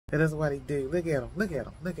That's what he do. Look at him. Look at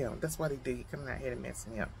him. Look at him. That's what he do. He coming out here to mess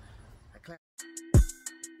me up.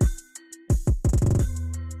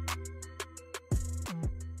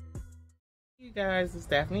 You guys, it's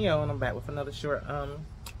Daphne O, and I'm back with another short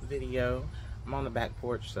video. I'm on the back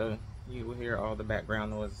porch, so you will hear all the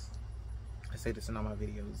background noise. I say this in all my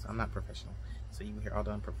videos. I'm not professional, so you will hear all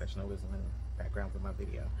the unprofessionalism in the background of my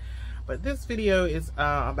video. But this video is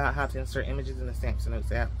about how to insert images in the Stamps and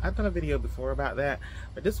Notes app. I've done a video before about that,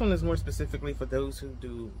 but this one is more specifically for those who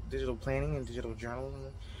do digital planning and digital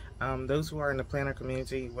journaling. Those who are in the planner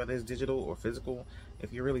community, whether it's digital or physical,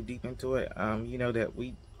 if you're really deep into it, you know that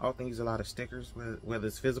we often use a lot of stickers, whether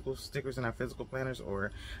it's physical stickers in our physical planners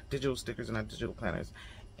or digital stickers in our digital planners.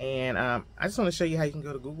 And I just want to show you how you can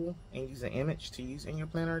go to Google and use an image to use in your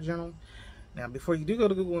planner or journal. Now, before you do go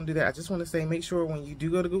to Google and do that, I just want to say, make sure when you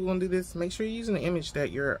do go to Google and do this, make sure you're using the image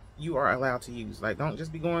that you are allowed to use. Like, don't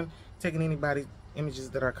just be taking anybody's images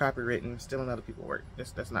that are copywritten, stealing other people's work.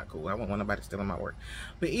 That's not cool. I won't want nobody stealing my work.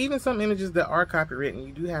 But even some images that are copywritten,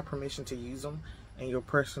 you do have permission to use them in your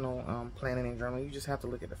personal planning and journaling. You just have to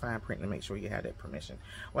look at the fine print and make sure you have that permission.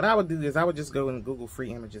 What I would do is I would just go and Google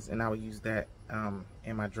free images, and I would use that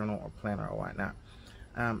in my journal or planner or whatnot.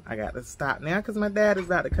 I got to stop now because my dad is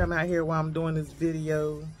about to come out here while I'm doing this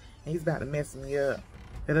video, and he's about to mess me up.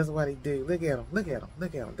 That's what he do. Look at him. Look at him.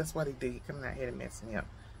 Look at him. That's what he do. He coming out here to mess me up.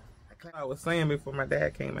 Like I was saying before my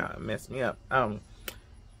dad came out and messed me up.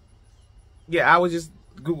 Yeah, I would just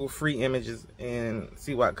Google free images and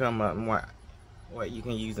see what come up and what you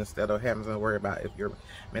can use instead of having to worry about if you're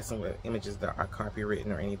messing with images that are copywritten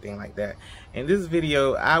or anything like that. In this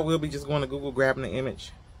video, I will be just going to Google, grabbing the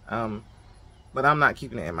image, but I'm not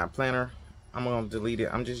keeping it in my planner. I'm going to delete it.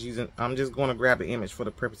 I'm just going to grab the image for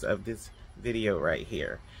the purpose of this video right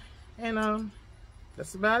here. And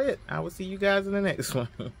that's about it. I will see you guys in the next one.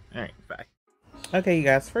 All right, bye. Okay, you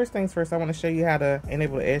guys, first things first, I want to show you how to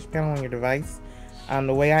enable the Edge panel on your device.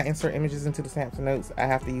 The way I insert images into the Stamps and Notes, I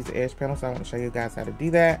have to use the Edge panel, so I want to show you guys how to do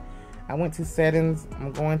that. I went to settings,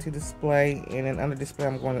 I'm going to display, and then under display,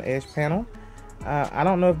 I'm going to Edge panel. I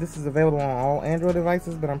don't know if this is available on all Android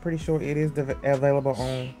devices, but I'm pretty sure it is available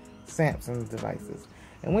on Samsung devices.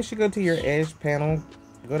 And once you go to your Edge panel,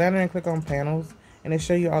 go down there and click on panels, and it'll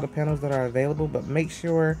show you all the panels that are available, but make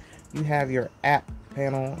sure you have your app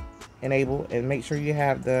panel enabled, and make sure you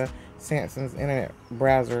have the Samsung's internet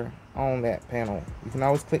browser on that panel. You can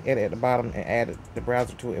always click edit at the bottom and add the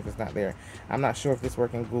browser to it if it's not there. I'm not sure if this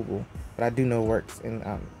works in Google, but I do know it works in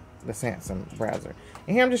the Samsung browser.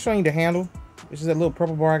 And here I'm just showing you the handle, which is a little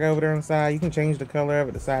purple bar I got over there on the side. You can change the color of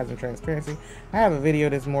it, the size, and transparency. I have a video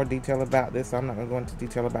that's more detailed about this, so I'm not going to go into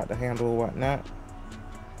detail about the handle or whatnot.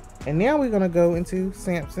 And now we're going to go into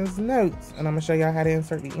Samsung's Notes, and I'm going to show y'all how to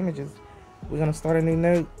insert the images. We're going to start a new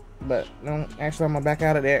note, but no, actually I'm going to back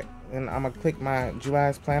out of that, and I'm going to click my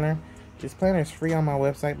July's planner. This planner is free on my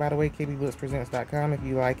website, by the way, kbbookspresents.com. If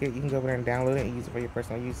you like it, you can go over there and download it and use it for your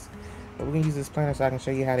personal use. But we're going to use this planner so I can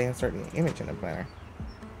show you how to insert the image in the planner.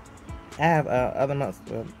 I have other months,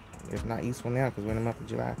 well, it's not useful now because we're in the month of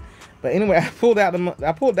July. But anyway, I pulled out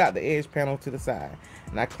the Edge panel to the side,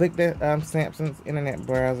 and I clicked the Samsung's internet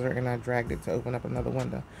browser, and I dragged it to open up another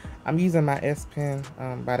window. I'm using my S Pen,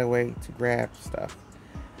 by the way, to grab stuff.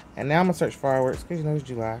 And now I'm gonna search fireworks because you know it's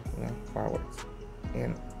July, you know, fireworks.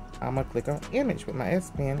 And I'm gonna click on image with my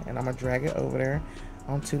S Pen, and I'm gonna drag it over there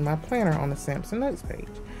onto my planner on the Samsung Notes page.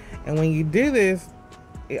 And when you do this,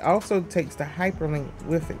 it also takes the hyperlink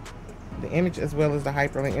with it, the image as well as the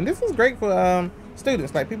hyperlink. And this is great for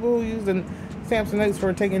students, like people who use the Samsung Notes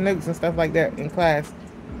for taking notes and stuff like that in class.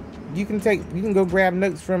 You can go grab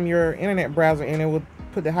notes from your internet browser, and it will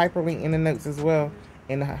put the hyperlink in the notes as well.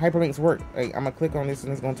 And the hyperlinks work. Like, I'm gonna click on this,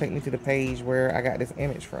 and it's gonna take me to the page where I got this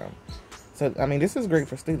image from. So I mean, this is great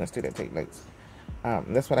for students too that take notes.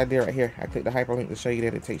 That's what I did right here. I clicked the hyperlink to show you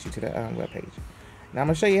that it takes you to the web page. Now I'm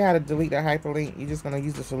gonna show you how to delete that hyperlink. You're just gonna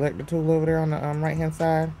use the selector tool over there on the right hand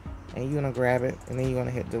side, and you're gonna grab it, and then you're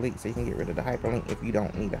gonna hit delete so you can get rid of the hyperlink if you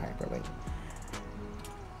don't need a hyperlink.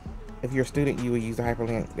 If you're a student, you would use the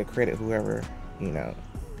hyperlink to credit whoever you're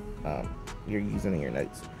using in your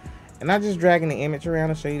notes. And I'm just dragging the image around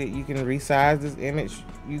to show you that you can resize this image.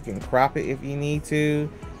 You can crop it if you need to.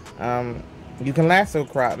 You can lasso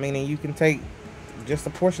crop, meaning you can take just a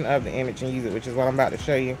portion of the image and use it, which is what I'm about to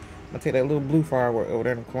show you. I'm gonna take that little blue firework over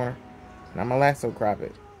there in the corner, and I'm gonna lasso crop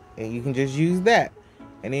it. And you can just use that.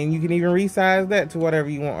 And then you can even resize that to whatever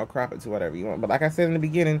you want, or crop it to whatever you want. But like I said in the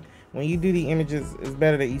beginning, when you do the images, it's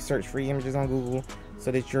better that you search free images on Google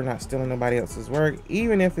so that you're not stealing nobody else's work.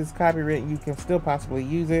 Even if it's copywritten, you can still possibly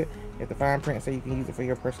use it If the fine print say you can use it for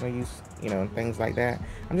your personal use, you know, and things like that.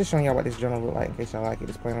 I'm just showing y'all what this journal look like in case y'all like it.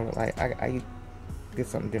 This planner look like. I did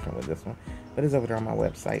something different with this one, but it's over there on my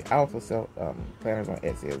website. I also sell planners on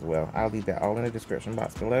Etsy as well. I'll leave that all in the description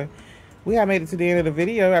box below. We have made it to the end of the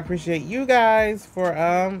video. I appreciate you guys for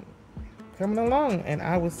coming along, and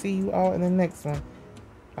I will see you all in the next one.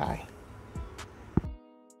 Bye.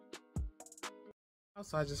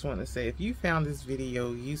 Also, I just want to say, if you found this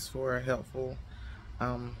video useful or helpful,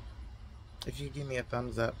 if you give me a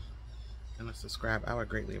thumbs up and a subscribe, I would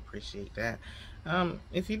greatly appreciate that.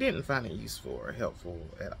 If you didn't find it useful or helpful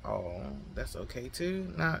at all, that's okay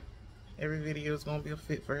too. Not every video is going to be a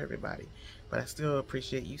fit for everybody, but I still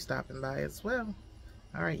appreciate you stopping by as well.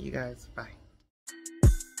 Alright, you guys, bye.